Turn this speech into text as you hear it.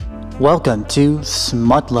Welcome to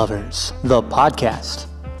Smut Lovers, the podcast.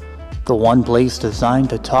 The one place designed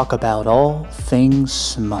to talk about all things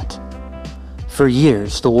smut. For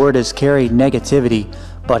years, the word has carried negativity,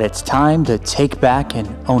 but it's time to take back and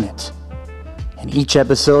own it. In each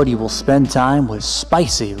episode, you will spend time with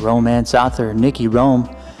spicy romance author Nikki Rome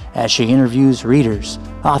as she interviews readers,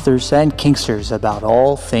 authors, and kinksters about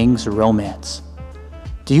all things romance.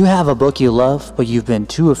 Do you have a book you love, but you've been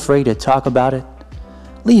too afraid to talk about it?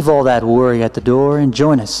 Leave all that worry at the door and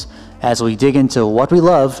join us as we dig into what we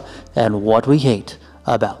love and what we hate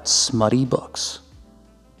about smutty books.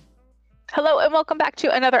 Hello and welcome back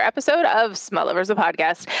to another episode of Smut Lovers, the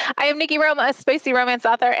podcast. I am Nikki Rome, a spicy romance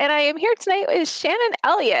author, and I am here tonight with Shannon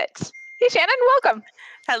Elliot. Hey Shannon, welcome.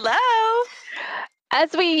 Hello.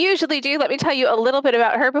 As we usually do, let me tell you a little bit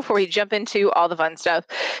about her before we jump into all the fun stuff.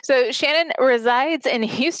 So Shannon resides in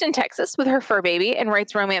Houston, Texas with her fur baby and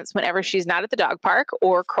writes romance whenever she's not at the dog park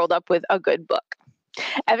or curled up with a good book.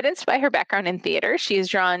 Evidenced by her background in theater, she is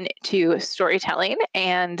drawn to storytelling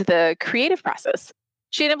and the creative process.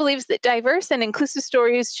 Shannon believes that diverse and inclusive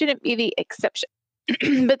stories shouldn't be the exception,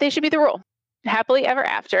 but they should be the rule. Happily Ever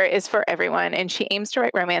After is for everyone, and she aims to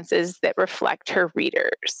write romances that reflect her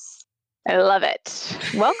readers. I love it.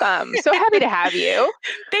 Welcome. So happy to have you.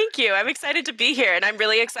 Thank you. I'm excited to be here, and I'm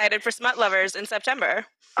really excited for Smut Lovers in September.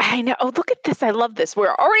 I know. Oh, look at this. I love this.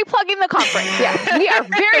 We're already plugging the conference. Yeah, we are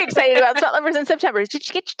very excited about Smut Lovers in September. Did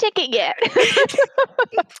you get your ticket yet?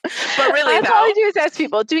 But really, all I do is ask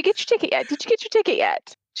people, do we get your ticket yet? Did you get your ticket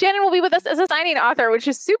yet? Shannon will be with us as a signing author, which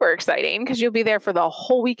is super exciting because you'll be there for the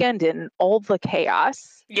whole weekend in all the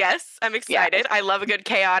chaos. Yes, I'm excited. Yeah. I love a good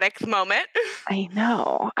chaotic moment. I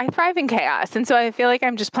know. I thrive in chaos. And so I feel like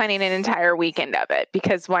I'm just planning an entire weekend of it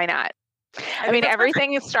because why not? I mean,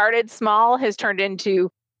 everything started small has turned into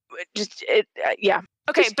just, yeah.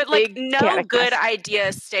 Okay, but like no good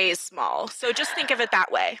idea stays small. So just think of it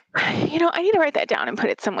that way. You know, I need to write that down and put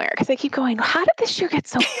it somewhere because I keep going, how did this year get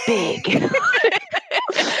so big?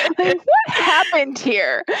 Like, what happened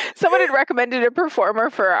here? Someone had recommended a performer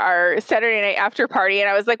for our Saturday night after party. And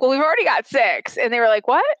I was like, well, we've already got 6. And they were like,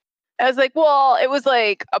 what? I was like, well, it was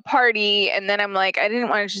like a party. And then I'm like, I didn't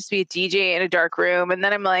want to just be a DJ in a dark room. And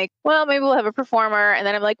then I'm like, well, maybe we'll have a performer. And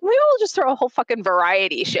then I'm like, maybe we'll just throw a whole fucking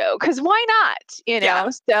variety show. Because why not? You know? Yeah.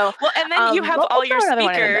 So, well, and then you have all your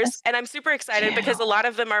speakers. And I'm super excited because a lot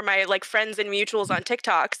of them are my like friends and mutuals on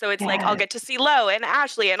TikTok. So it's like, I'll get to see Lo and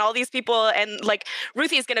Ashley and all these people. And like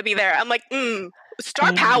Ruthie's going to be there. I'm like,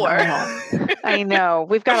 star power. I know.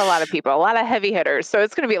 We've got a lot of people, a lot of heavy hitters. So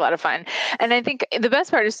it's going to be a lot of fun. And I think the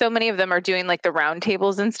best part is so many of them are doing like the round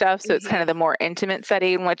tables and stuff. So it's kind of the more intimate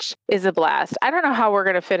setting, which is a blast. I don't know how we're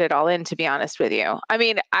going to fit it all in, to be honest with you. I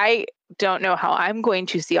mean, I don't know how I'm going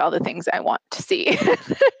to see all the things I want to see.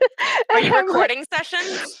 Are you recording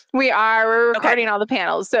sessions? We are. We're recording all the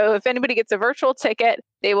panels. So if anybody gets a virtual ticket,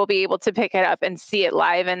 they will be able to pick it up and see it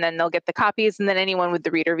live, and then they'll get the copies. And then anyone with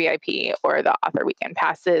the reader VIP or the author weekend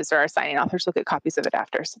passes or our signing authors will get copies of it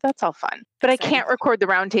after. So that's all fun. But I can't record the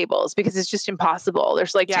round tables because it's just impossible.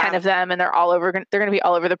 There's like 10 of them, and they're all over. They're going to be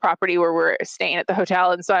all over the property where we're staying at the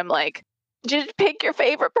hotel. And so I'm like, just pick your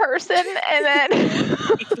favorite person. And then,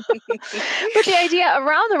 but the idea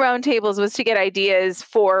around the round tables was to get ideas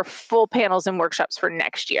for full panels and workshops for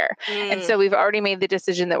next year. And so we've already made the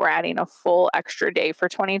decision that we're adding a full extra day for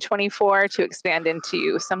 2024 to expand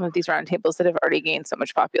into some of these round tables that have already gained so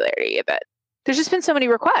much popularity that there's just been so many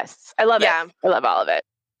requests. I love it. I love all of it.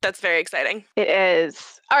 That's very exciting. It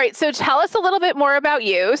is. All right. So tell us a little bit more about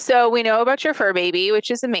you. So we know about your fur baby, which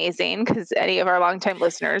is amazing because any of our longtime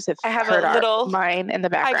listeners have heard a little mine in the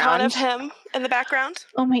background. Icon of him in the background.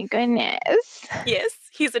 Oh my goodness. Yes.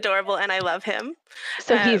 He's adorable and I love him.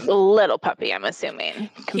 So he's a little puppy, I'm assuming,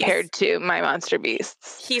 compared to my monster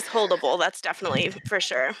beasts. He's holdable. That's definitely for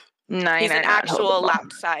sure. He's an actual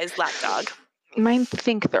lap-sized lap dog. Mine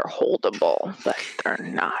think they're holdable, but they're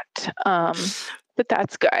not. But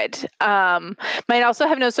that's good. Might also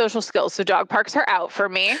have no social skills, so dog parks are out for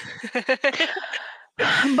me.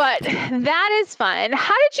 But that is fun.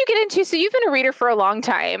 How did you get into? So you've been a reader for a long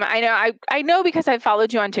time. I know because I've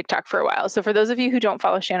followed you on TikTok for a while. So for those of you who don't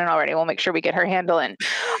follow Shannon already, we'll make sure we get her handle and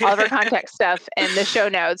all of her contact stuff in the show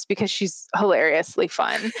notes because she's hilariously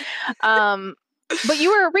fun. But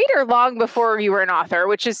you were a reader long before you were an author,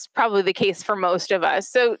 which is probably the case for most of us.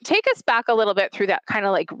 So take us back a little bit through that kind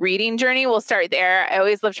of like reading journey. We'll start there. I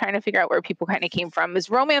always love trying to figure out where people kind of came from. Has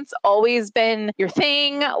romance always been your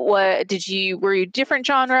thing? Were you different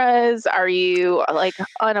genres? Are you like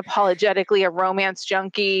unapologetically a romance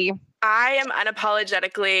junkie? I am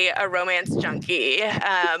unapologetically a romance junkie.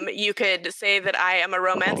 You could say that I am a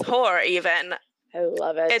romance whore even. I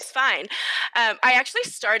love it. It's fine. I actually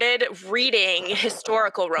started reading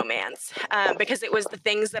historical romance because it was the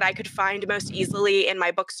things that I could find most easily in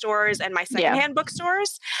my bookstores and my secondhand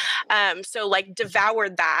bookstores. So like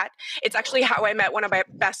devoured that. It's actually how I met one of my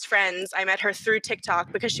best friends. I met her through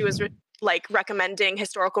TikTok because she was like recommending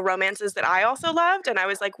historical romances that I also loved. And I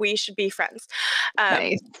was like, we should be friends.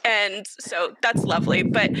 Nice. And so that's lovely.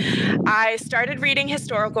 But I started reading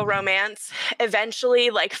historical romance,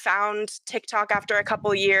 eventually like found TikTok after a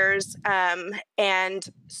couple years, and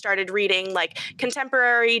started reading like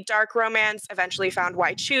contemporary dark romance, eventually found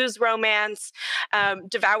Why Choose romance,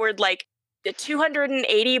 devoured like the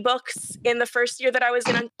 280 books in the first year that I was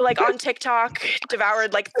on TikTok,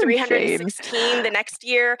 devoured like 316 the next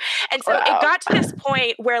year. And so it got to this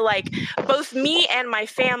point where like both me and my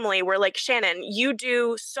family were like, Shannon, you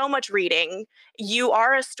do so much reading. You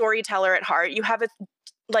are a storyteller at heart. You have a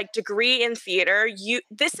like degree in theater.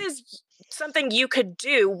 This is something you could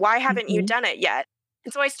do. Why haven't you done it yet?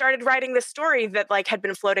 And so I started writing this story that like had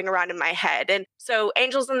been floating around in my head. And so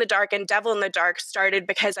Angels in the Dark and Devil in the Dark started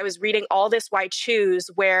because I was reading all this Why Choose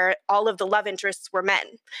where all of the love interests were men.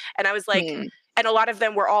 And I was like, and a lot of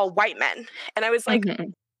them were all white men. And I was like,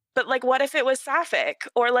 but like, what if it was sapphic?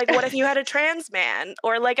 Or like, what if you had a trans man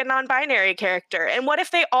or like a non-binary character? And what if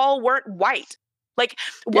they all weren't white? Like,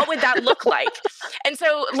 what would that look like? And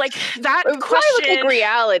so, like, that question... look like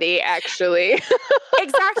reality, actually.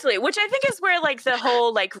 Exactly. Which I think is where, like, the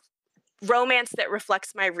whole, like, romance that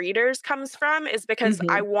reflects my readers comes from, is because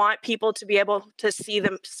I want people to be able to see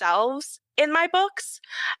themselves in my books.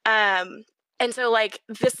 And so, like,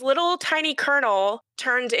 this little tiny kernel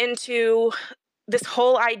turned into this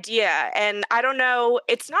whole idea. And I don't know,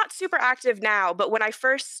 it's not super active now, but when I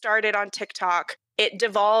first started on TikTok, it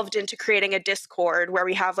devolved into creating a Discord where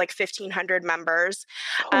we have like 1,500 members.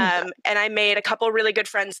 And I made a couple really good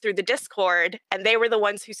friends through the Discord, and they were the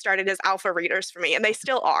ones who started as alpha readers for me, and they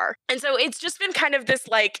still are. And so it's just been kind of this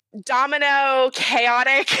like domino,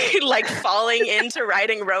 chaotic, like falling into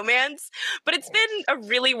writing romance. But it's been a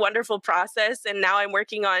really wonderful process. And now I'm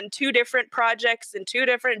working on 2 different projects and 2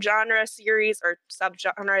 different genre series or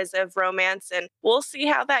subgenres of romance, and we'll see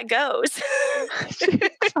how that goes.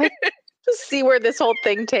 See where this whole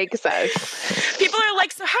thing takes us. People are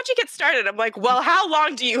like, so how'd you get started? I'm like, well, how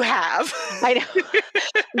long do you have? I know.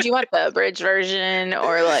 Do you want the abridged version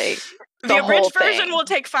or like the abridged version will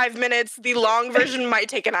take 5 minutes. The long version might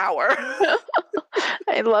take an hour.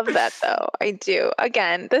 I love that though. I do.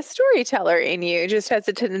 Again, the storyteller in you just has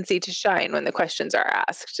a tendency to shine when the questions are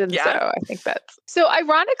asked. And so I think that's... So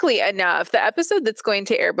ironically enough, the episode that's going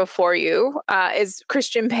to air before you is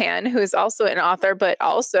Christian Pan, who is also an author, but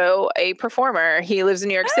also a performer. He lives in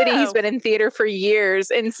New York City. He's been in theater for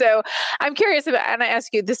years. And so I'm curious about, and I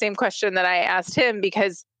ask you the same question that I asked him,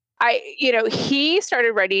 because he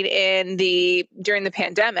started writing during the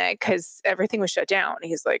pandemic because everything was shut down.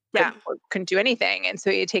 He's like, couldn't do anything. And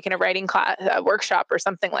so he had taken a writing class, a workshop or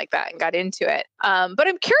something like that and got into it. But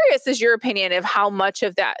I'm curious, is your opinion of how much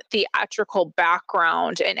of that theatrical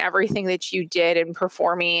background and everything that you did in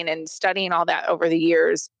performing and studying all that over the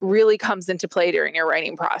years really comes into play during your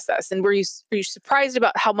writing process? And were you surprised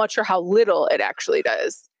about how much or how little it actually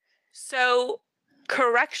does? So,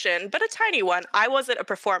 correction, but a tiny one. I wasn't a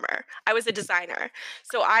performer. I was a designer.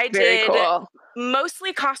 So I did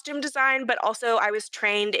mostly costume design, but also I was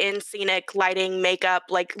trained in scenic lighting, makeup,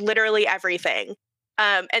 like literally everything.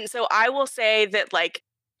 And so I will say that like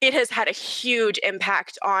it has had a huge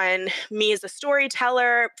impact on me as a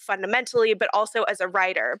storyteller fundamentally, but also as a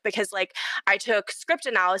writer, because like I took script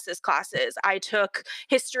analysis classes, I took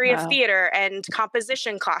history of theater and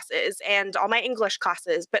composition classes and all my English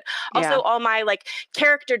classes, but also all my like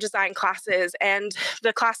character design classes and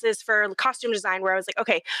the classes for costume design where I was like,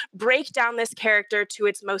 okay, break down this character to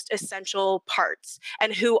its most essential parts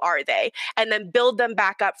and who are they? And then build them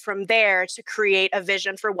back up from there to create a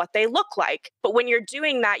vision for what they look like. But when you're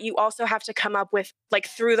doing that, you also have to come up with, like,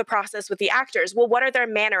 through the process with the actors, well, what are their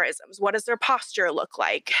mannerisms? What does their posture look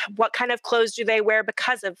like? What kind of clothes do they wear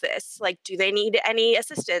because of this? Like, do they need any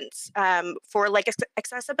assistance for like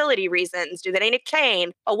accessibility reasons? Do they need a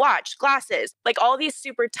cane, a watch, glasses? Like all these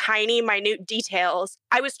super tiny, minute details.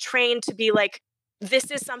 I was trained to be like,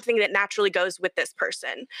 this is something that naturally goes with this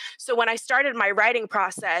person. So when I started my writing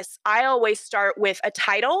process, I always start with a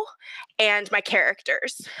title and my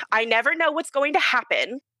characters. I never know what's going to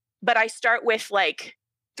happen, but I start with like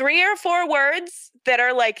 3 or 4 words that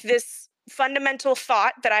are like this fundamental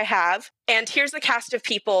thought that I have, and here's the cast of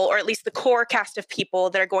people, or at least the core cast of people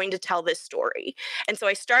that are going to tell this story. And so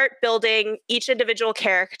I start building each individual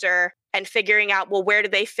character and figuring out, well, where do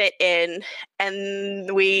they fit in?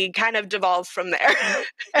 And we kind of devolve from there.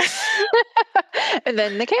 And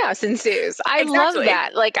then the chaos ensues. I love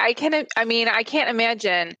that. Like, I can't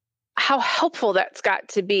imagine how helpful that's got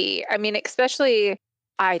to be. I mean, especially,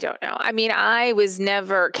 I don't know. I mean,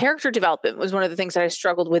 character development was one of the things that I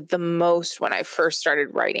struggled with the most when I first started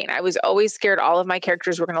writing. I was always scared all of my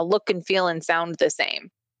characters were going to look and feel and sound the same,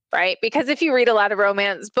 right? Because if you read a lot of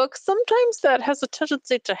romance books, sometimes that has a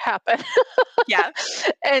tendency to happen. Yeah.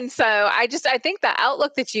 And so I think the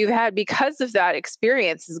outlook that you've had because of that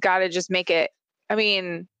experience has got to just make it, I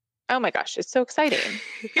mean, oh my gosh, it's so exciting.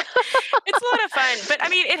 It's a lot of fun. But I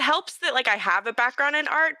mean, it helps that like I have a background in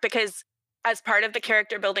art, because as part of the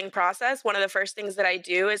character building process, one of the first things that I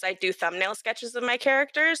do is I do thumbnail sketches of my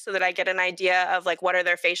characters so that I get an idea of like, what are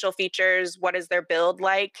their facial features? What is their build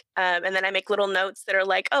like? And then I make little notes that are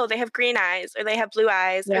like, oh, they have green eyes, or they have blue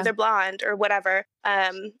eyes, or they're blonde, or whatever.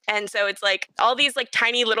 And so it's like all these like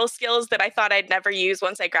tiny little skills that I thought I'd never use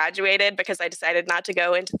once I graduated, because I decided not to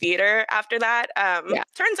go into theater after that.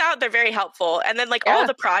 Turns out they're very helpful. And then like all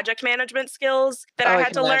the project management skills that I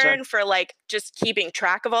had to learn for like just keeping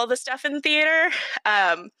track of all the stuff in theater.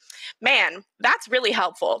 Man, that's really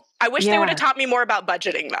helpful. I wish they would have taught me more about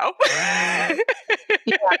budgeting though.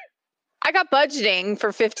 I got budgeting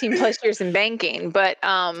for 15 plus years in banking, but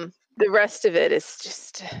the rest of it is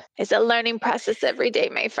just, it's a learning process every day,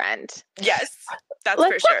 my friend. Yes, that's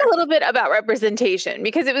Let's for sure. talk a little bit about representation,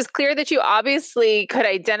 because it was clear that you obviously could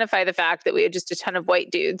identify the fact that we had just a ton of white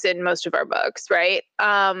dudes in most of our books, right?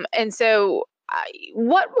 And so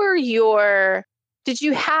what were did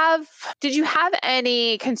you have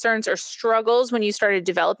any concerns or struggles when you started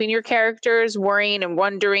developing your characters, worrying and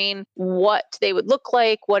wondering what they would look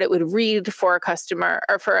like, what it would read for a customer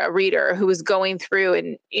or for a reader who was going through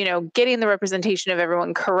and, getting the representation of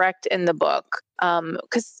everyone correct in the book?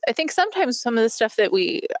 Because I think sometimes some of the stuff that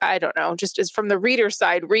I don't know, just as from the reader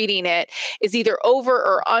side, reading it is either over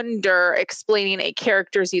or under explaining a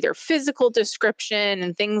character's either physical description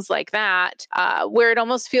and things like that, where it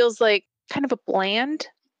almost feels like kind of a bland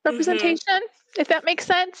representation, if that makes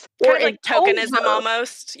sense. Kind of like tokenism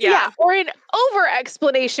almost. Yeah. Or an over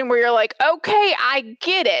explanation where you're like, okay, I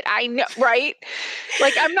get it. I know, right?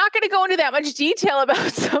 Like, I'm not going to go into that much detail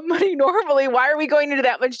about somebody normally. Why are we going into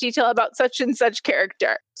that much detail about such and such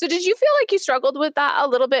character? So did you feel like you struggled with that a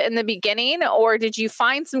little bit in the beginning, or did you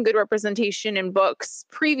find some good representation in books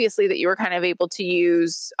previously that you were kind of able to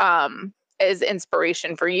use as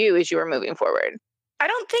inspiration for you as you were moving forward? I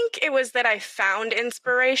don't think it was that I found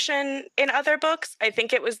inspiration in other books. I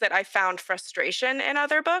think it was that I found frustration in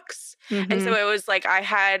other books. And so it was like I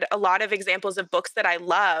had a lot of examples of books that I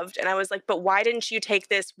loved. And I was like, but why didn't you take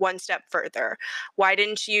this one step further? Why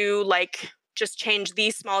didn't you like just change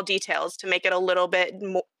these small details to make it a little bit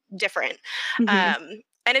more different? And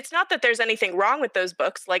it's not that there's anything wrong with those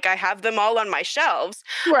books. Like I have them all on my shelves.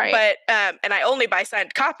 Right. But, and I only buy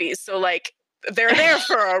signed copies. So like, they're there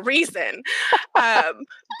for a reason.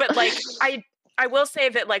 But like, I will say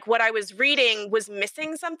that like what I was reading was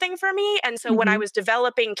missing something for me. And so when I was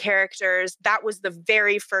developing characters, that was the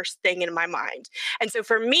very first thing in my mind. And so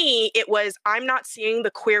for me, it was, I'm not seeing the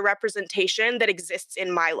queer representation that exists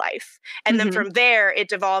in my life. And then from there, it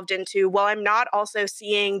devolved into, well, I'm not also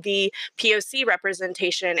seeing the POC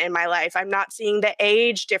representation in my life. I'm not seeing the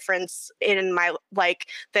age difference in my, like,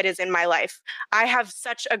 that is in my life. I have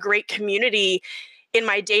such a great community in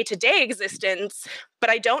my day-to-day existence, but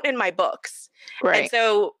I don't in my books. Right. And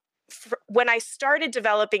so when I started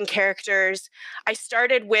developing characters, I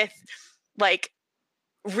started with like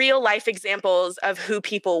real life examples of who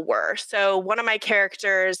people were. So one of my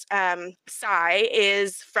characters, Cy,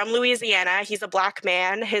 is from Louisiana. He's a Black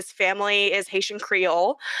man. His family is Haitian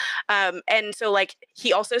Creole. And so like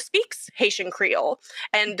he also speaks Haitian Creole.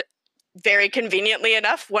 And very conveniently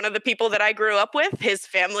enough, one of the people that I grew up with, his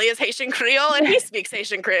family is Haitian Creole and he speaks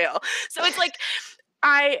Haitian Creole. So it's like,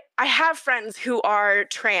 I have friends who are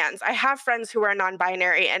trans. I have friends who are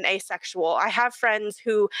non-binary and asexual. I have friends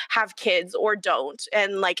who have kids or don't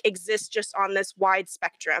and like exist just on this wide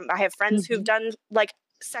spectrum. I have friends who've done like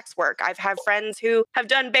sex work. I've had friends who have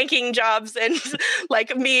done banking jobs and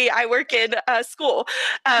like me, I work in school.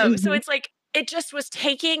 So it's like, it just was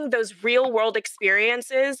taking those real world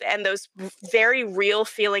experiences and those very real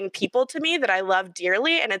feeling people to me that I love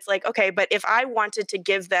dearly. And it's like, okay, but if I wanted to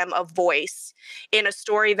give them a voice in a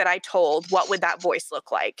story that I told, what would that voice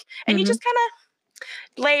look like? And you just kind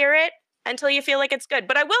of layer it until you feel like it's good.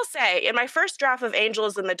 But I will say, in my first draft of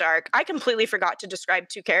Angels in the Dark, I completely forgot to describe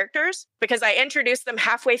 2 characters because I introduced them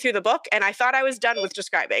halfway through the book and I thought I was done with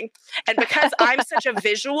describing. And because I'm such a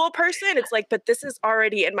visual person, it's like, but this is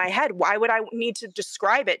already in my head. Why would I need to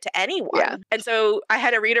describe it to anyone? Yeah. And so I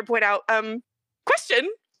had a reader point out, question,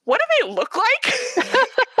 what do they look like?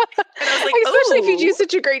 And I was like, especially if you do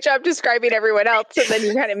such a great job describing everyone else and then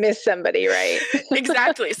you kind of miss somebody, right?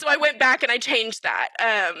 Exactly. So I went back and I changed that.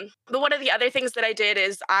 But one of the other things that I did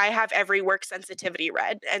is I have every work sensitivity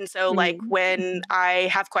read. And so like when I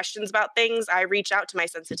have questions about things, I reach out to my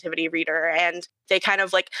sensitivity reader and they kind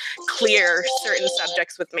of like clear certain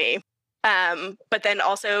subjects with me. But then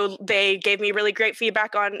also they gave me really great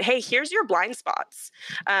feedback on, hey, here's your blind spots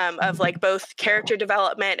of like both character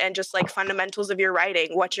development and just like fundamentals of your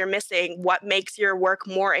writing, what you're missing, what makes your work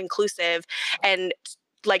more inclusive and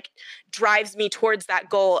like drives me towards that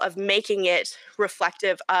goal of making it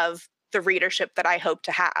reflective of the readership that I hope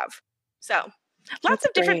to have. So lots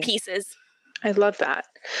of different pieces. I love that.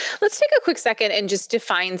 Let's take a quick second and just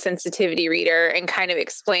define sensitivity reader and kind of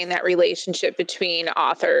explain that relationship between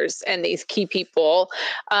authors and these key people.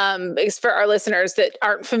 Because for our listeners that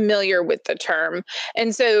aren't familiar with the term.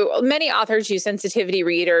 And so many authors use sensitivity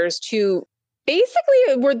readers to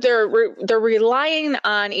basically they're relying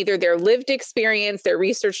on either their lived experience, their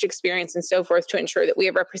researched experience, and so forth to ensure that we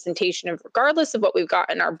have representation of regardless of what we've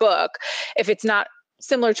got in our book, if it's not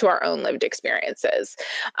similar to our own lived experiences.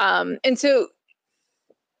 And so,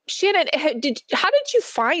 Shannon, how did you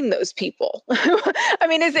find those people? I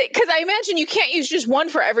mean, is it because I imagine you can't use just one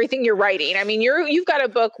for everything you're writing? I mean, you've got a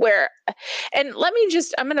book where, and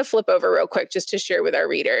I'm going to flip over real quick just to share with our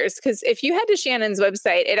readers, because if you head to Shannon's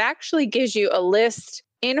website, it actually gives you a list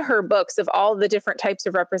in her books of all the different types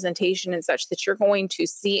of representation and such that you're going to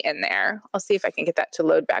see in there. I'll see if I can get that to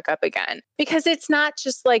load back up again, because it's not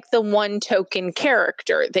just like the one token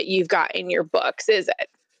character that you've got in your books, is it?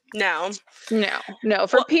 No.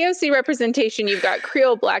 For POC representation, you've got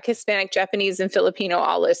Creole, Black, Hispanic, Japanese, and Filipino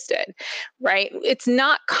all listed, right? It's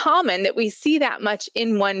not common that we see that much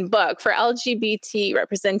in one book. For LGBT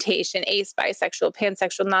representation, ace, bisexual,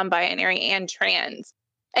 pansexual, non-binary, and trans.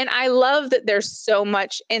 And I love that there's so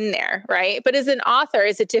much in there, right? But as an author,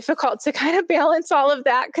 is it difficult to kind of balance all of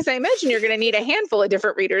that? Because I imagine you're going to need a handful of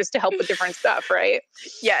different readers to help with different stuff, right?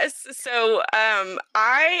 Yes. So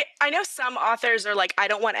I know some authors are like, I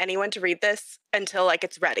don't want anyone to read this until like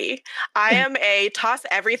it's ready. I am a toss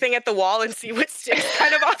everything at the wall and see what sticks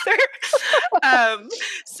kind of author.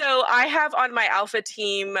 So I have on my alpha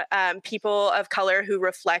team people of color who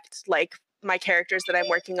reflect like my characters that I'm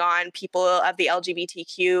working on, people of the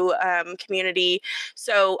LGBTQ community.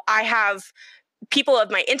 So I have people of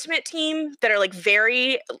my intimate team that are like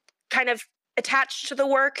very kind of attached to the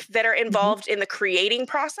work that are involved in the creating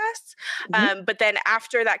process. But then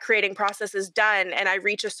after that creating process is done and I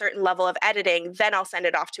reach a certain level of editing, then I'll send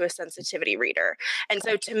it off to a sensitivity reader. And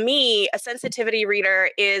so to me, a sensitivity reader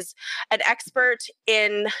is an expert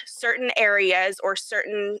in certain areas or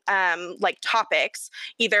certain like topics,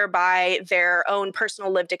 either by their own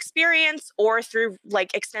personal lived experience or through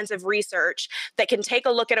like extensive research that can take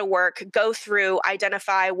a look at a work, go through,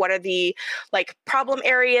 identify what are the like problem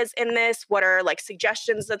areas in this, what are like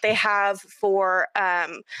suggestions that they have for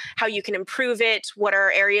how you can improve it, what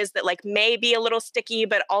are areas that like may be a little sticky,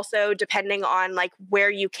 but also depending on like where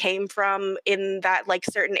you came from in that like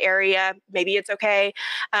certain area, maybe it's okay.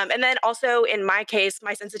 And then also in my case,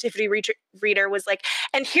 my sensitivity reader was like,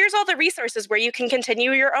 and here's all the resources where you can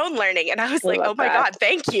continue your own learning. And I was like, oh my God,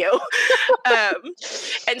 thank you.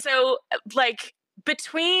 And so like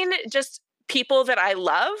between just people that I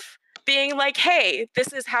love being like, hey,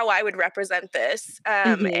 this is how I would represent this.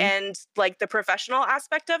 And like the professional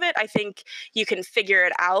aspect of it, I think you can figure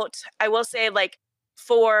it out. I will say like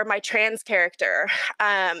for my trans character,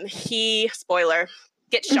 he, spoiler,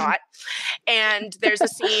 gets shot. And there's a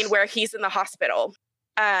scene where he's in the hospital.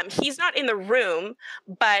 He's not in the room,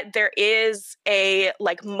 but there is a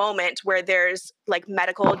like moment where there's like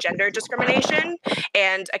medical gender discrimination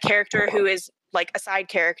and a character who is like a side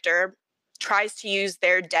character tries to use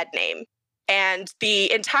their dead name. And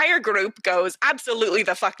the entire group goes, absolutely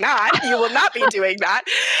the fuck not. You will not be doing that.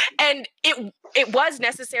 And it was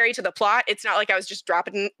necessary to the plot. It's not like I was just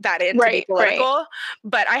dropping that in to be political.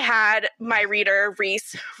 But I had my reader,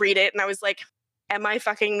 Reese, read it. And I was like, am I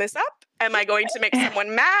fucking this up? Am I going to make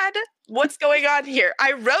someone mad? What's going on here?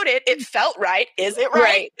 I wrote it. It felt right. Is it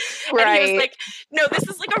right? And he was like, no, this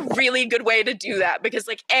is like a really good way to do that because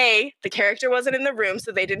like, A, the character wasn't in the room,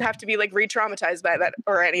 so they didn't have to be like re-traumatized by that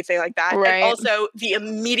or anything like that. And also the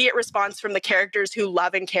immediate response from the characters who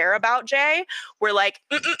love and care about Jay were like,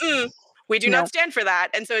 we do not stand for that.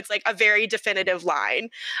 And so it's like a very definitive line.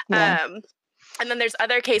 Yeah. And then there's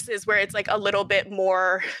other cases where it's like a little bit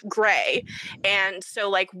more gray. And so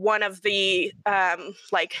like one of the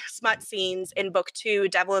like smut scenes in book 2,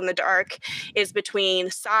 Devil in the Dark, is between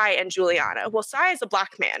Sai and Juliana. Well, Sai is a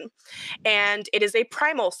Black man, and it is a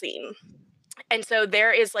primal scene. And so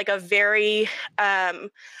there is like a very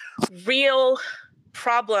real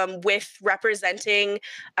problem with representing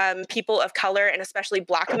people of color, and especially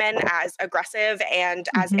Black men, as aggressive and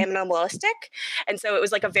as animalistic. And so it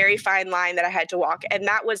was like a very fine line that I had to walk. And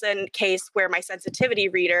that was a case where my sensitivity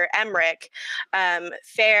reader, Emmerich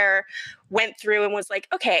Fair, went through and was like,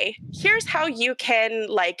 okay, here's how you can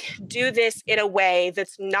like do this in a way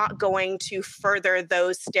that's not going to further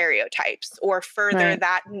those stereotypes or further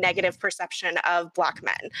that negative perception of Black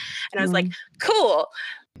men. And I was like, cool.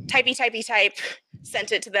 Type,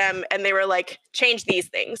 sent it to them, and they were like, change these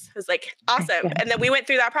things. I was like, awesome. And then we went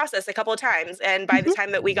through that process a couple of times. And by the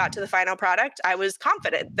time that we got to the final product, I was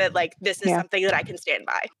confident that like, this is something that I can stand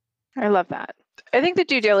by. I love that. I think the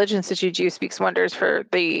due diligence that you do speaks wonders for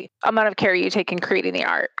the amount of care you take in creating the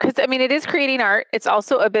art. Because, I mean, it is creating art. It's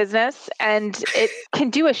also a business, and it can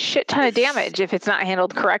do a shit ton of damage if it's not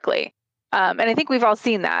handled correctly. And I think we've all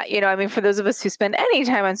seen that, you know, I mean, for those of us who spend any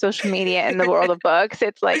time on social media in the world of books,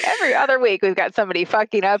 it's like every other week we've got somebody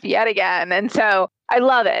fucking up yet again. And so I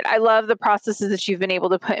love it. I love the processes that you've been able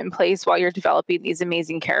to put in place while you're developing these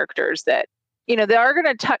amazing characters that, you know, they are going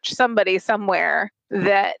to touch somebody somewhere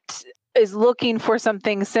that is looking for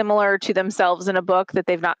something similar to themselves in a book that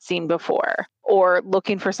they've not seen before, or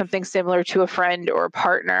looking for something similar to a friend or a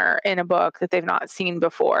partner in a book that they've not seen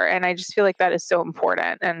before. And I just feel like that is so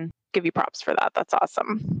important, and give you props for that. That's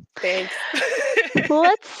awesome. Thanks.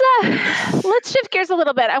 Let's shift gears a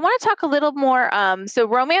little bit. I want to talk a little more. So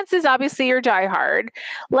romance is obviously your diehard.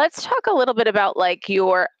 Let's talk a little bit about like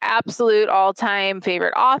your absolute all-time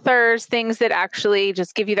favorite authors, things that actually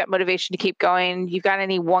just give you that motivation to keep going. You've got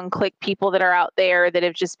any one-click people that are out there that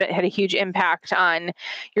have just had a huge impact on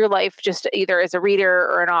your life, just either as a reader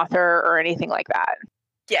or an author or anything like that?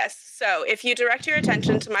 Yes. So if you direct your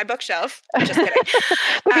attention to my bookshelf, just kidding.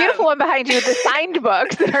 The beautiful one behind you with the signed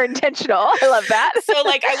books that are intentional. I love that. So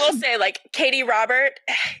like, I will say like Katie Robert,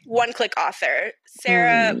 one-click author.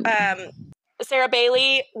 Sarah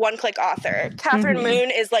Bailey, one-click author. Catherine Moon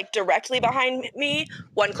is like directly behind me,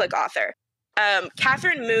 one-click author.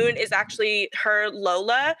 Catherine Moon is actually her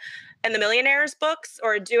Lola and the Millionaires books,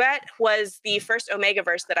 or a duet, was the first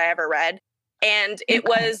Omegaverse that I ever read. And it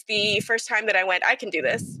was the first time that I went, I can do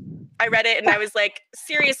this. I read it and I was like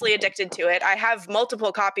seriously addicted to it. I have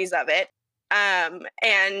multiple copies of it.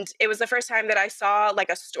 And it was the first time that I saw like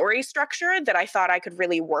a story structure that I thought I could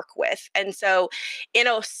really work with. And so in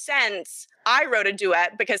a sense, I wrote a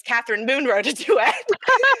duet because Catherine Moon wrote a duet.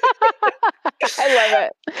 I love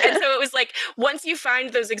it. And so it was like, once you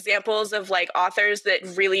find those examples of like authors that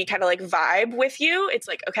really kind of like vibe with you, it's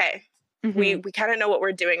like, okay, we kind of know what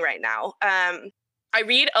we're doing right now. I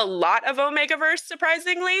read a lot of Omegaverse,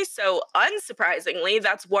 surprisingly. So unsurprisingly,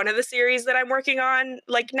 that's one of the series that I'm working on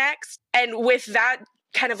like next. And with that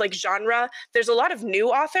kind of like genre, there's a lot of new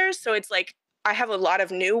authors. So it's like, I have a lot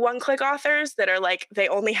of new one-click authors that are like, they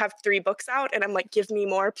only have 3 books out. And I'm like, give me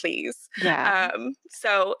more, please. Yeah.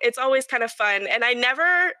 So it's always kind of fun. And I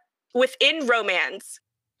never, within romance,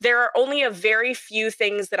 there are only a very few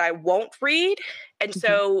things that I won't read. And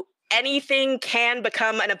so anything can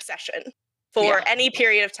become an obsession for any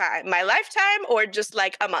period of time, my lifetime or just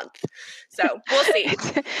like a month. So we'll see.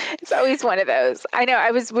 It's always one of those. I know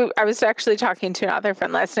I was actually talking to an author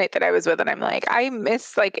friend last night that I was with, and I'm like, I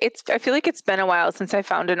feel like it's been a while since I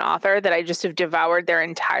found an author that I just have devoured their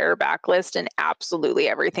entire backlist and absolutely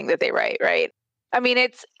everything that they write, right? I mean,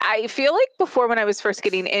 I feel like before, when I was first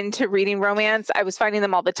getting into reading romance, I was finding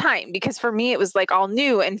them all the time because for me, it was like all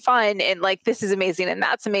new and fun and like, this is amazing and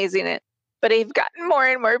that's amazing. But I've gotten more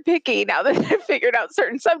and more picky now that I've figured out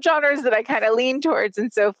certain subgenres that I kind of lean towards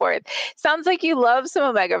and so forth. Sounds like you love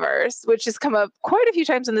some Omegaverse, which has come up quite a few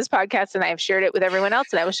times on this podcast, and I have shared it with everyone else,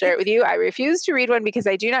 and I will share it with you. I refuse to read one because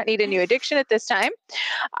I do not need a new addiction at this time.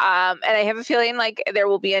 And I have a feeling like there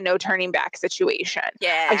will be a no turning back situation.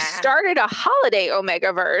 Yeah. I started a holiday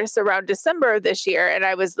Omegaverse around December of this year, and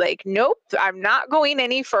I was like, nope, I'm not going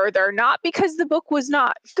any further. Not because the book was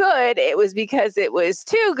not good. It was because it was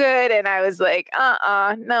too good. And I was was like,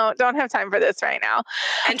 no, don't have time for this right now.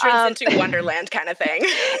 Entrance into Wonderland kind of thing.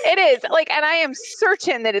 It is like, and I am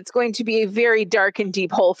certain that it's going to be a very dark and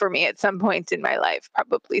deep hole for me at some point in my life,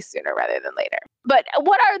 probably sooner rather than later. But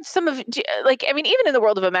what are some of, like, I mean, even in the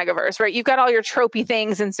world of a megaverse, right? You've got all your tropey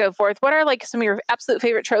things and so forth. What are like some of your absolute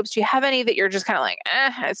favorite tropes? Do you have any that you're just kind of like,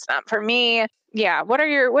 it's not for me? Yeah. What are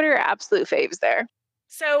your absolute faves there?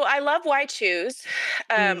 So I love Why Choose.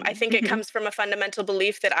 I think it comes from a fundamental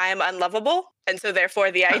belief that I am unlovable. And so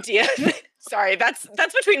therefore the idea, sorry, that's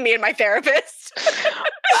between me and my therapist.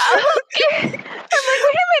 I'm like, wait a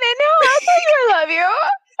minute, no, I'll tell you I love you.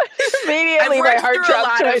 Immediately my heart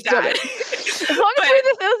dropped to my stomach. As long as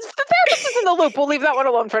the therapist is in the loop, we'll leave that one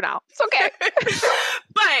alone for now. It's okay.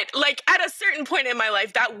 But like at a certain point in my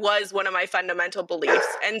life, that was one of my fundamental beliefs.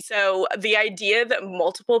 And so the idea that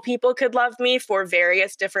multiple people could love me for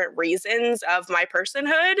various different reasons of my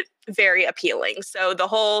personhood, very appealing. So the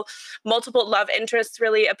whole multiple love interests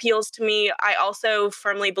really appeals to me. I also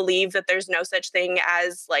firmly believe that there's no such thing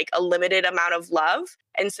as like a limited amount of love.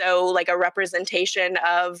 And so like a representation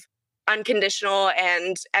of unconditional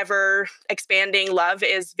and ever expanding love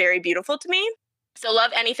is very beautiful to me. So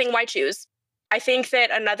love anything Why Choose. I think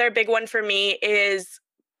that another big one for me is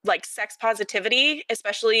like sex positivity,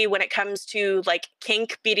 especially when it comes to like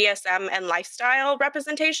kink, BDSM, and lifestyle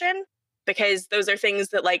representation, because those are things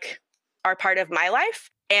that like are part of my life.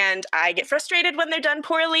 And I get frustrated when they're done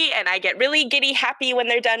poorly, and I get really giddy happy when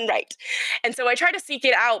they're done right. And so I try to seek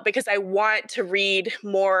it out because I want to read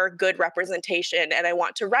more good representation, and I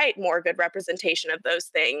want to write more good representation of those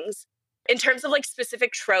things. In terms of like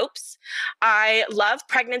specific tropes, I love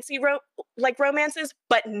pregnancy romances,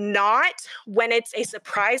 but not when it's a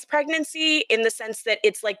surprise pregnancy in the sense that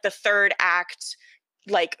it's like the third act,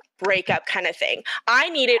 like breakup kind of thing. I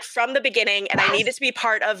need it from the beginning, and I need it to be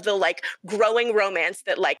part of the like growing romance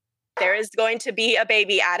that like there is going to be a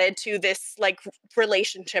baby added to this like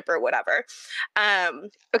relationship or whatever.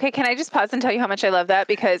 Okay, can I just pause and tell you how much I love that?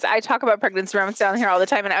 Because I talk about pregnancy romance down here all the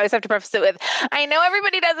time, and I always have to preface it with, I know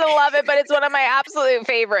everybody doesn't love it, but it's one of my absolute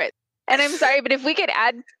favorites. And I'm sorry, but if we could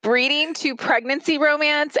add breeding to pregnancy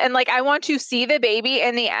romance, and like I want to see the baby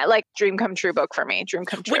in the like dream come true book for me, dream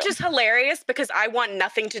come true. Which is hilarious because I want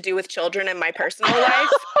nothing to do with children in my personal life.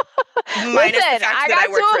 Listen, I got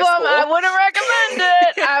two of them. I wouldn't recommend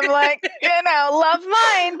it. I'm like, love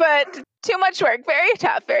mine, but too much work. Very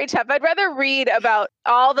tough, very tough. I'd rather read about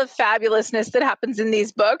all the fabulousness that happens in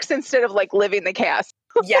these books instead of like living the chaos.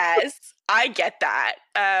 Yes, I get that.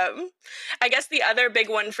 I guess the other big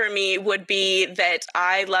one for me would be that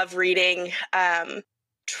I love reading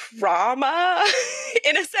trauma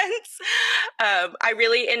in a sense. I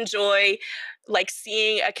really enjoy like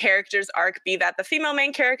seeing a character's arc, be that the female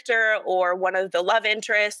main character or one of the love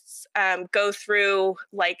interests, go through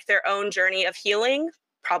like their own journey of healing,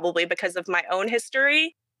 probably because of my own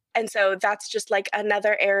history. And so that's just like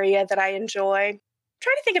another area that I enjoy.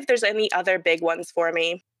 Trying to think if there's any other big ones for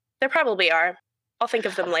me. There probably are. I'll think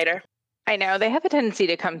of them later. I know they have a tendency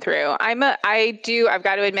to come through. I've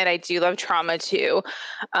got to admit, I do love trauma too.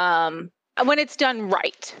 When it's done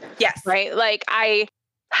right. Yes. Right. Like I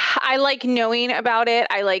like knowing about it.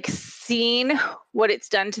 I like seeing what it's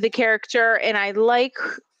done to the character. And I like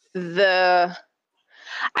the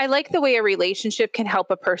way a relationship can help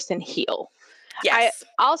a person heal. Yes.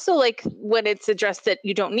 I also like when it's addressed that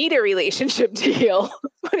you don't need a relationship to heal,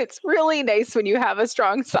 but it's really nice when you have a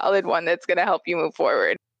strong, solid one that's going to help you move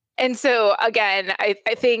forward. And so again, I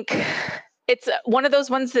think it's one of those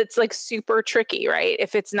ones that's like super tricky, right?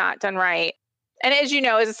 If it's not done right. And as you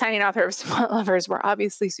know, as a signing author of Smut Lovers, we're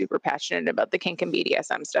obviously super passionate about the kink and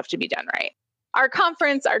BDSM stuff to be done right. Our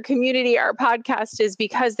conference, our community, our podcast is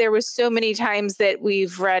because there was so many times that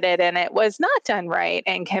we've read it and it was not done right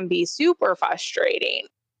and can be super frustrating.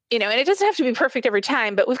 And it doesn't have to be perfect every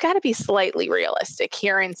time, but we've got to be slightly realistic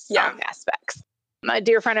here in some aspects. A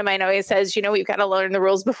dear friend of mine always says, we've got to learn the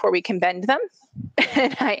rules before we can bend them.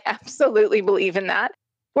 And I absolutely believe in that.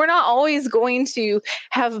 We're not always going to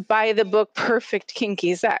have by the book perfect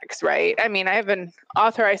kinky sex, right? I mean, I have an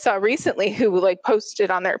author I saw recently who like posted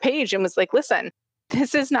on their page and was like, listen,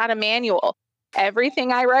 this is not a manual.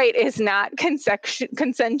 Everything I write is not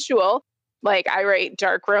consensual. Like I write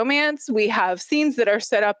dark romance. We have scenes that are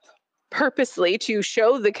set up purposely to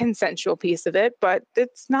show the consensual piece of it, but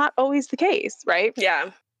it's not always the case, right?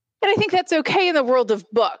 Yeah. And I think that's okay in the world of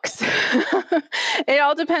books. It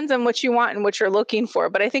all depends on what you want and what you're looking for.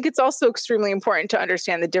 But I think it's also extremely important to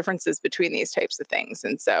understand the differences between these types of things.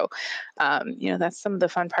 And so, that's some of the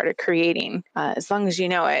fun part of creating. As long as you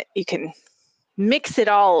know it, you can mix it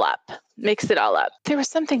all up. There was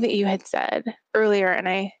something that you had said earlier, and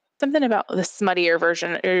I something about the smuttier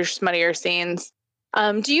version or smuttier scenes.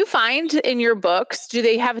 Do you find in your books, do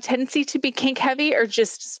they have a tendency to be kink heavy or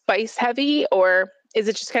just spice heavy, or is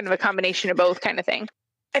it just kind of a combination of both kind of thing?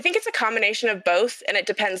 I think it's a combination of both, and it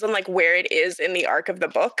depends on like where it is in the arc of the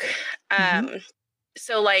book.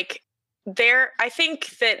 So like I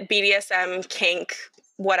think that BDSM, kink,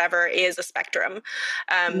 whatever is a spectrum.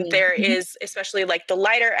 There is especially like the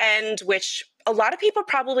lighter end, which a lot of people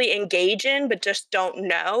probably engage in, but just don't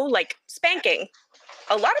know, like spanking.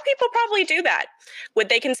 A lot of people probably do that. Would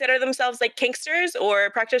they consider themselves like kinksters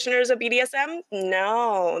or practitioners of BDSM?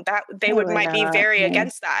 No, that they might be very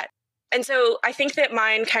against that. And so I think that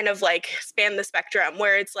mine kind of like span the spectrum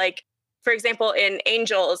where it's like, for example, in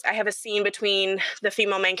Angels, I have a scene between the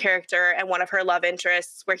female main character and one of her love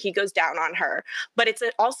interests where he goes down on her. But it's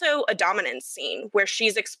also a dominance scene where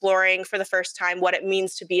she's exploring for the first time what it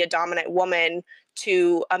means to be a dominant woman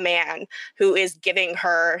to a man who is giving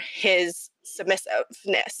her his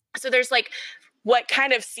submissiveness. So there's like what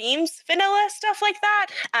kind of seems vanilla stuff like that.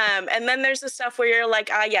 And then there's the stuff where you're like,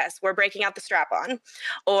 yes, we're breaking out the strap on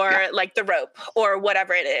or like the rope or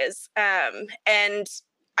whatever it is. And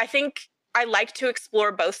I think I like to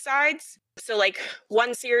explore both sides. So like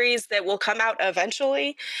one series that will come out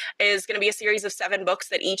eventually is going to be a series of 7 books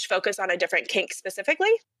that each focus on a different kink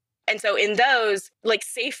specifically. And so in those, like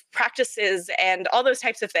safe practices and all those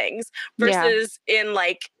types of things versus in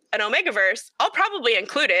like an Omegaverse, I'll probably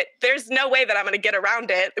include it. There's no way that I'm going to get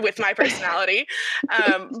around it with my personality.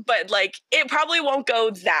 But like, it probably won't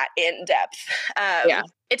go that in depth.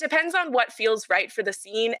 It depends on what feels right for the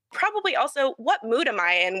scene. Probably also what mood am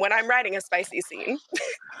I in when I'm writing a spicy scene?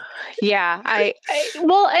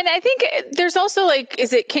 Well, and I think there's also like,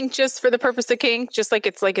 is it kink just for the purpose of kink? Just like,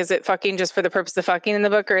 it's like, is it fucking just for the purpose of fucking in the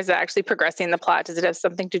book? Or is it actually progressing the plot? Does it have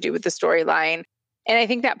something to do with the storyline? And I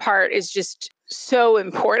think that part is just so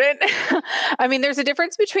important. I mean, there's a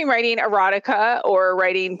difference between writing erotica or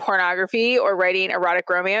writing pornography or writing erotic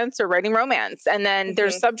romance or writing romance. And then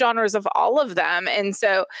there's subgenres of all of them. And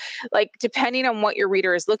so like, depending on what your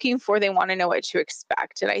reader is looking for, they want to know what to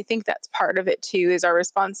expect. And I think that's part of it too, is our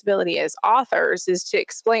responsibility as authors is to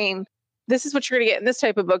explain, this is what you're going to get in this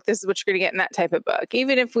type of book. This is what you're going to get in that type of book.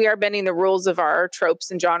 Even if we are bending the rules of our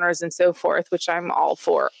tropes and genres and so forth, which I'm all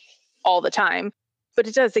for all the time. But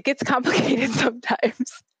it gets complicated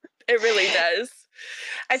sometimes. It really does.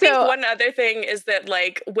 I think one other thing is that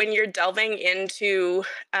like when you're delving into,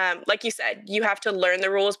 like you said, you have to learn the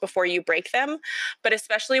rules before you break them. But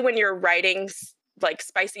especially when you're writing like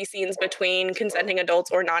spicy scenes between consenting adults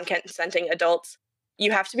or non-consenting adults,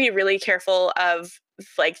 you have to be really careful of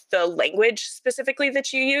like the language specifically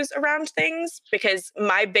that you use around things. Because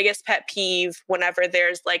my biggest pet peeve whenever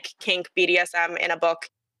there's like kink BDSM in a book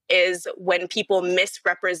is when people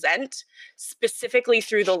misrepresent specifically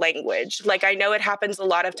through the language. Like I know it happens a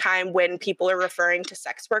lot of time when people are referring to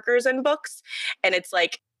sex workers in books, and it's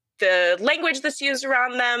like the language that's used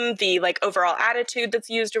around them, the like overall attitude that's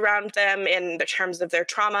used around them in the terms of their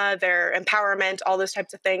trauma, their empowerment, all those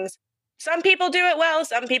types of things. Some people do it well,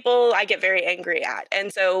 some people I get very angry at.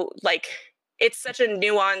 And so like it's such a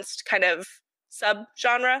nuanced kind of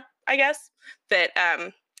subgenre, I guess, that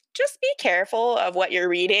just be careful of what you're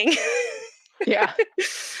reading.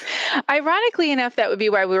 Ironically enough, that would be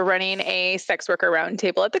why we were running a sex worker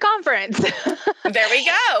roundtable at the conference. There we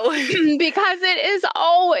go. Because it is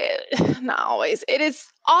it is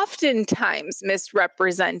oftentimes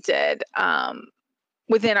misrepresented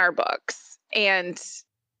within our books. And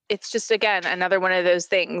it's just, again, another one of those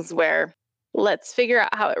things where let's figure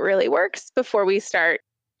out how it really works before we start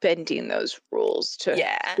bending those rules to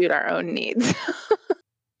suit our own needs.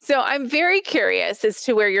 So I'm very curious as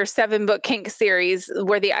to where your 7-book kink series,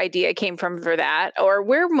 where the idea came from for that, or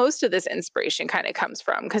where most of this inspiration kind of comes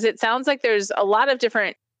from. Because it sounds like there's a lot of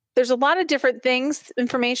different things,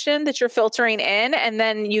 information that you're filtering in, and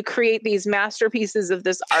then you create these masterpieces of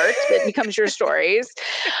this art that becomes your stories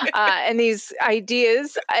and these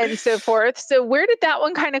ideas and so forth. So where did that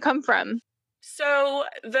one kind of come from? So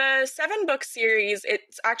the 7-book series,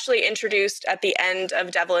 it's actually introduced at the end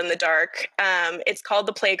of Devil in the Dark. It's called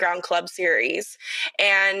the Playground Club series,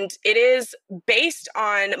 and it is based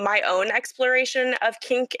on my own exploration of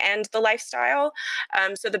kink and the lifestyle.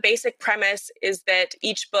 So the basic premise is that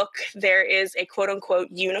each book, there is a quote unquote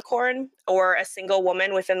unicorn or a single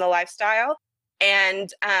woman within the lifestyle,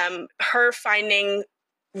 and her finding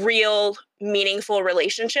real meaningful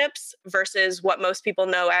relationships versus what most people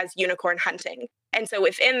know as unicorn hunting. And so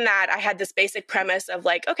within that, I had this basic premise of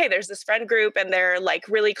like, okay, there's this friend group and they're like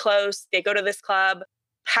really close. They go to this club.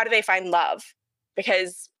 How do they find love?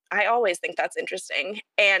 Because I always think that's interesting.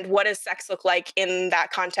 And what does sex look like in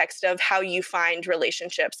that context of how you find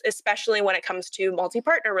relationships, especially when it comes to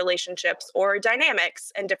multi-partner relationships or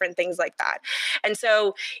dynamics and different things like that. And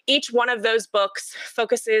so each one of those books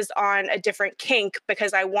focuses on a different kink,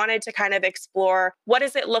 because I wanted to kind of explore, what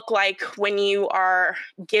does it look like when you are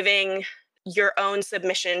giving your own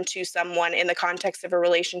submission to someone in the context of a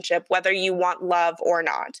relationship, whether you want love or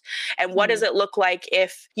not? And what does it look like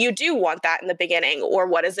if you do want that in the beginning? Or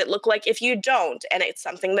what does it look like if you don't, and it's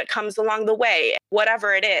something that comes along the way,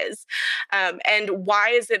 whatever it is? And why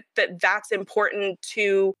is it that that's important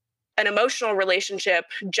to an emotional relationship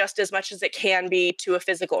just as much as it can be to a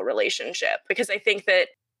physical relationship? Because I think that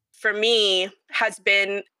for me has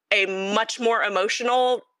been a much more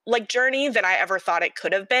emotional journey than I ever thought it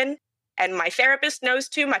could have been. And my therapist knows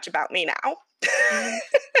too much about me now. I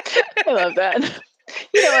love that.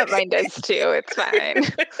 You know what? Mine does too. It's fine.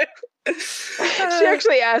 She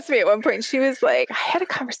actually asked me at one point, she was like, I had a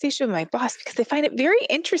conversation with my boss because I find it very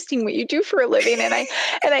interesting what you do for a living. And I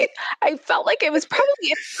felt like it was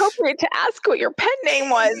probably appropriate to ask what your pen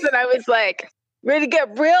name was. And I was like, ready to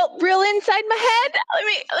get real inside my head? Let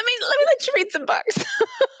me let you read some books.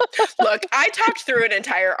 Look, I talked through an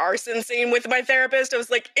entire arson scene with my therapist. I was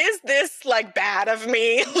like, is this bad of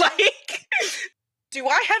me? Am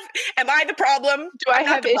I the problem? Do I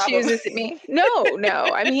have issues? Is it me? No.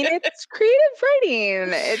 I mean, it's creative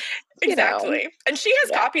writing. It's, exactly. And she has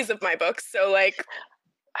copies of my books. So I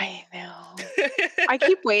know. I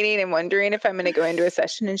keep waiting and wondering if I'm going to go into a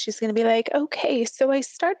session and she's going to be like, okay, so I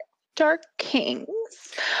start Dark Kings.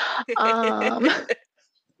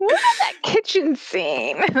 What is that kitchen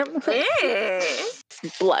scene?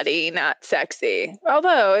 It's bloody, not sexy.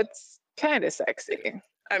 Although it's kind of sexy.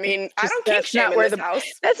 I mean, I don't kink shame in this house.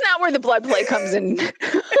 That's not where the blood play comes in.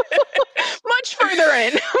 Much further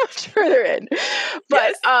in. But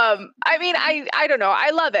yes. I mean, I don't know.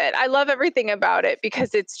 I love it. I love everything about it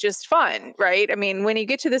because it's just fun, right? I mean, when you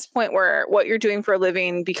get to this point where what you're doing for a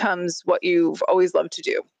living becomes what you've always loved to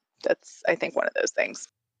do. That's, I think, one of those things.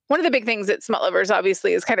 One of the big things at Smut Lovers,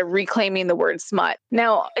 obviously, is kind of reclaiming the word smut.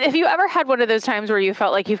 Now, have you ever had one of those times where you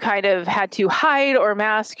felt like you've kind of had to hide or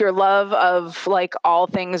mask your love of all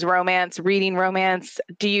things romance, reading romance?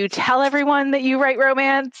 Do you tell everyone that you write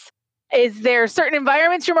romance? Is there certain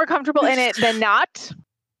environments you're more comfortable in it than not?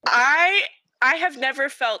 I have never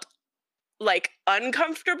felt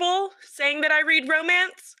uncomfortable saying that I read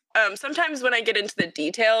romance. Sometimes when I get into the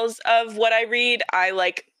details of what I read, I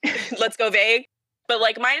let's go vague. But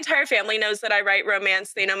my entire family knows that I write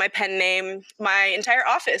romance. They know my pen name. My entire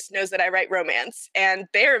office knows that I write romance, and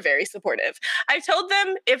they're very supportive. I told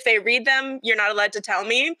them if they read them, you're not allowed to tell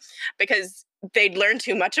me because they'd learn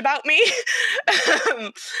too much about me.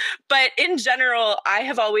 But in general, I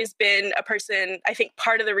have always been a person, I think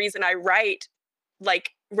part of the reason I write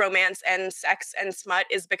romance and sex and smut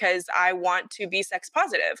is because I want to be sex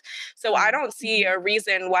positive. So I don't see a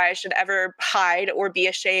reason why I should ever hide or be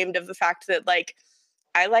ashamed of the fact that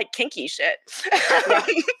I like kinky shit.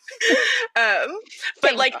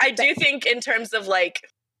 But I do think in terms of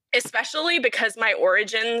especially because my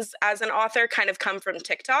origins as an author kind of come from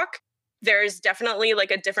TikTok, there's definitely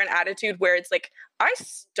a different attitude where it's I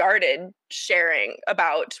started sharing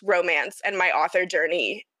about romance and my author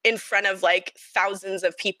journey in front of thousands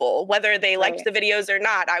of people, whether they liked the videos or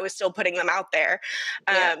not. I was still putting them out there.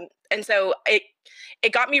 And so it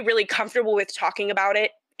got me really comfortable with talking about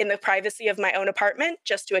it in the privacy of my own apartment,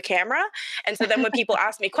 just to a camera. And so then when people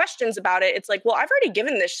ask me questions about it, it's well, I've already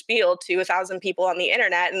given this spiel to 1,000 people on the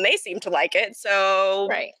internet and they seem to like it. So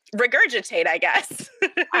regurgitate, I guess.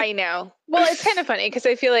 I know. Well, it's kind of funny because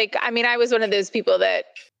I feel I was one of those people that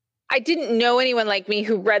I didn't know anyone like me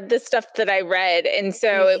who read the stuff that I read. And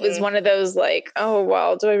so it was one of those oh,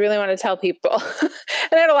 well, do I really want to tell people?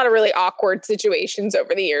 And I had a lot of really awkward situations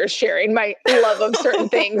over the years sharing my love of certain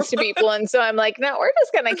things to people. And so I'm no, we're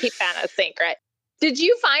just going to keep that a secret. Did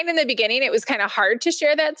you find in the beginning it was kind of hard to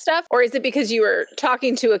share that stuff? Or is it because you were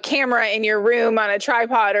talking to a camera in your room on a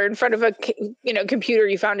tripod or in front of a computer,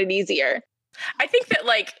 you found it easier? I think that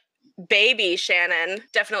baby Shannon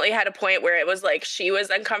definitely had a point where it was she was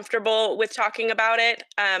uncomfortable with talking about it,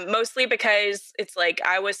 mostly because it's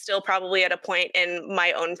I was still probably at a point in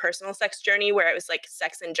my own personal sex journey where it was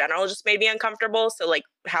sex in general just made me uncomfortable. So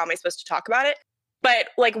how am I supposed to talk about it? But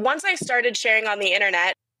once I started sharing on the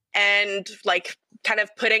internet and kind of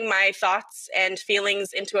putting my thoughts and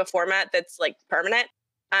feelings into a format that's permanent,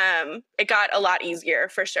 it got a lot easier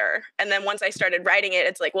for sure. And then once I started writing it,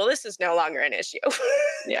 it's well, this is no longer an issue.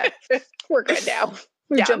 Yeah, we're good now.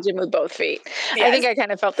 You jumped in with both feet. Yes. I think I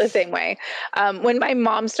kind of felt the same way. When my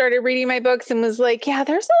mom started reading my books and was like, yeah,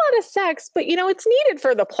 there's a lot of sex, but it's needed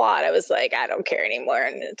for the plot. I was like, I don't care anymore.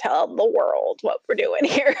 I'm going to tell the world what we're doing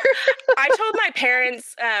here. I told my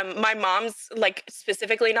parents, my mom's like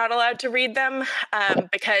specifically not allowed to read them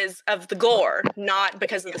because of the gore, not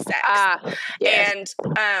because of the sex. Yes.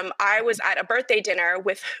 And I was at a birthday dinner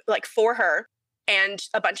for her. And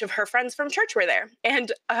a bunch of her friends from church were there.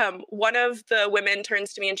 And one of the women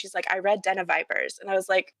turns to me and she's like, I read Den of Vipers. And I was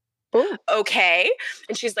like, ooh. Okay.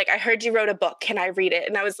 And she's like, I heard you wrote a book. Can I read it?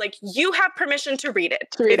 And I was like, you have permission to read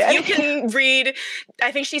it. You can read,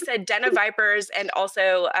 I think she said Den of Vipers and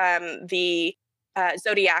also the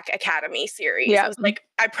Zodiac Academy series. Yeah. I was like,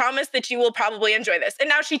 I promise that you will probably enjoy this. And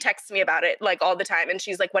now she texts me about it like all the time. And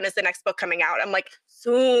she's like, when is the next book coming out? I'm like,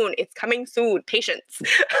 soon. It's coming soon. Patience. So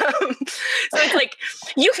it's like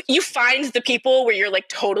you find the people where you're like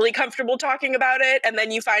totally comfortable talking about it. And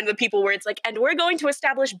then you find the people where it's like, and we're going to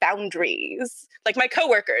establish boundaries. Like my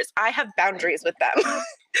coworkers, I have boundaries with them.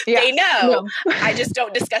 Yeah. They know. I just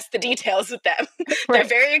don't discuss the details with them. They're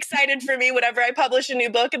very excited for me whenever I publish a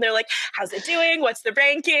new book. And they're like, how's it doing? What's the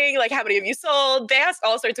ranking? Like, how many have you sold? They ask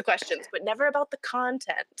all sorts of questions, but never about the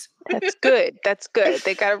content. That's good. That's good.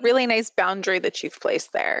 They got a really nice boundary that you've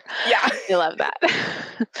placed there. Yeah. I love that.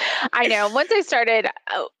 I know. Once I started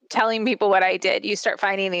telling people what I did, you start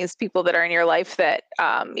finding these people that are in your life that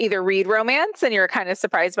either read romance and you're kind of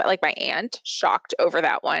surprised about, like my aunt, shocked over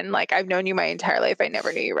that one. Like, I've known you my entire life. I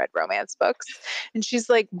never knew you read romance books. And she's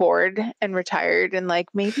like bored and retired and like,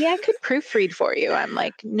 maybe I could proofread for you. I'm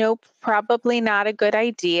like, nope, probably not a good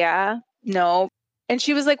idea. No. And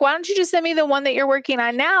she was like, why don't you just send me the one that you're working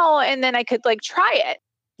on now? And then I could like try it.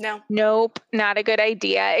 No. Nope, not a good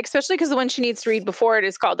idea. Especially because the one she needs to read before it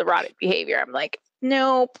is called Erotic Behavior. I'm like,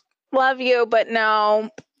 nope, love you, but no.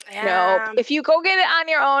 Yeah. Nope. If you go get it on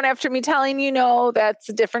your own after me telling you no, that's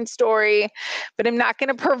a different story, but I'm not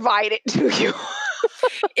going to provide it to you.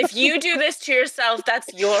 If you do this to yourself, that's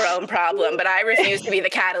your own problem, but I refuse to be the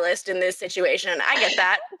catalyst in this situation. I get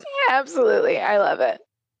that. Yeah, absolutely. I love it.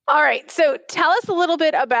 All right. So tell us a little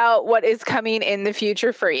bit about what is coming in the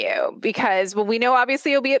future for you, because we know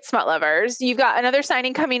obviously you'll be at Smut Lovers. You've got another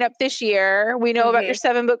signing coming up this year. We know about your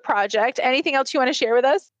 7-book project. Anything else you want to share with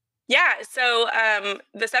us? Yeah, so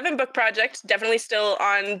the 7-book project, definitely still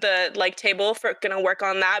on the table for going to work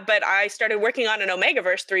on that, but I started working on an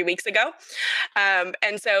Omegaverse 3 weeks ago.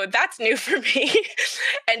 And so that's new for me.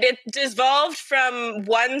 And it devolved from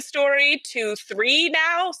 1 story to 3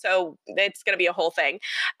 now, so it's going to be a whole thing.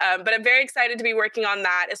 But I'm very excited to be working on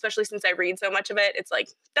that, especially since I read so much of it. It's like,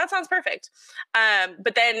 that sounds perfect.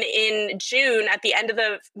 But then in June, at the end of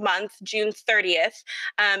the month, June 30th,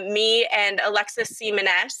 me and Alexis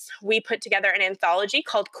Simoness, we put together an anthology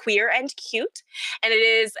called Queer and Cute. And it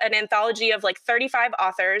is an anthology of 35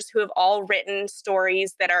 authors who have all written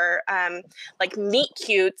stories that are meet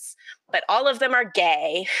cutes, but all of them are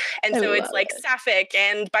gay. And so it's sapphic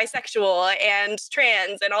and bisexual and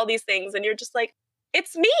trans and all these things. And you're just like,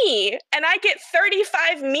 it's me. And I get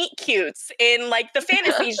 35 meet cutes in the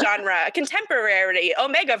fantasy genre, contemporary,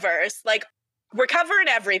 Omegaverse, we're covering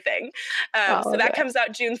everything. So that comes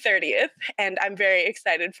out June 30th, and I'm very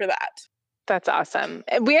excited for that. That's awesome.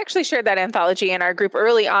 And we actually shared that anthology in our group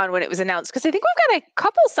early on when it was announced, because I think we've got a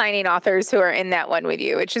couple signing authors who are in that one with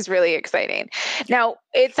you, which is really exciting. Now,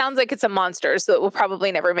 it sounds like it's a monster, so it will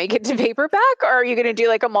probably never make it to paperback, or are you going to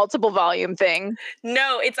do a multiple volume thing?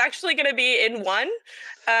 No, it's actually going to be in one.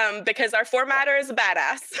 Because our formatter is a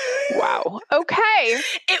badass. Wow. Okay.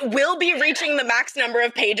 It will be reaching the max number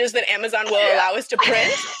of pages that Amazon will allow us to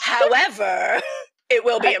print. However, it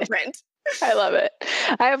will be in print. I love it.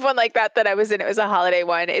 I have one like that I was in. It was a holiday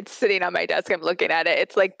one. It's sitting on my desk. I'm looking at it.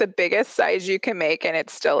 It's the biggest size you can make, and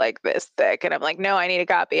it's still this thick. And I'm like, no, I need a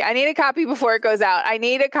copy. I need a copy before it goes out. I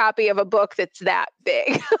need a copy of a book that's that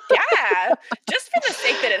big. Yeah. Just for the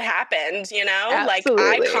sake that it happened,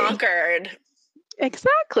 Absolutely. I conquered.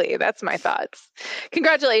 Exactly. That's my thoughts.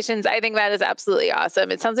 Congratulations. I think that is absolutely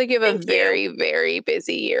awesome. It sounds like you have a very, very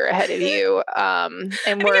busy year ahead of you.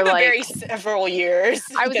 And we're very several years.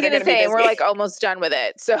 I was going to say, we're almost done with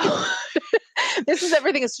it. So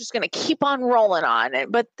everything is just going to keep on rolling on.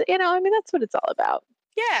 But, that's what it's all about.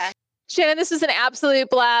 Yeah. Shannon, this is an absolute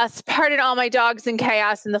blast. Pardon all my dogs and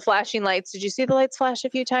chaos and the flashing lights. Did you see the lights flash a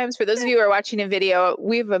few times? For those of you who are watching a video,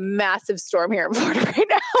 we have a massive storm here in Florida right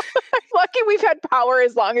now. I'm lucky we've had power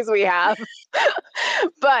as long as we have.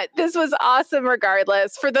 But this was awesome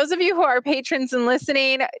regardless. For those of you who are patrons and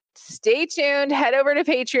listening, stay tuned. Head over to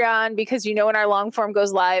Patreon, because when our long form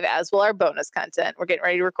goes live, as will our bonus content. We're getting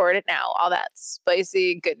ready to record it now. All that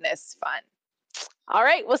spicy goodness fun. All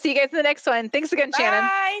right. We'll see you guys in the next one. Thanks again, Shannon.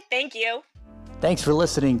 Bye. Thank you. Thanks for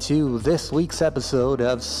listening to this week's episode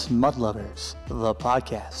of Smut Lovers, the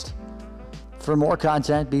podcast. For more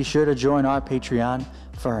content, be sure to join our Patreon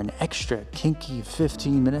for an extra kinky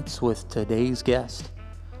 15 minutes with today's guest.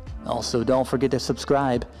 Also, don't forget to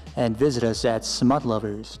subscribe and visit us at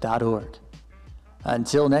smutlovers.org.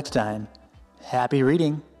 Until next time, happy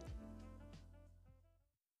reading.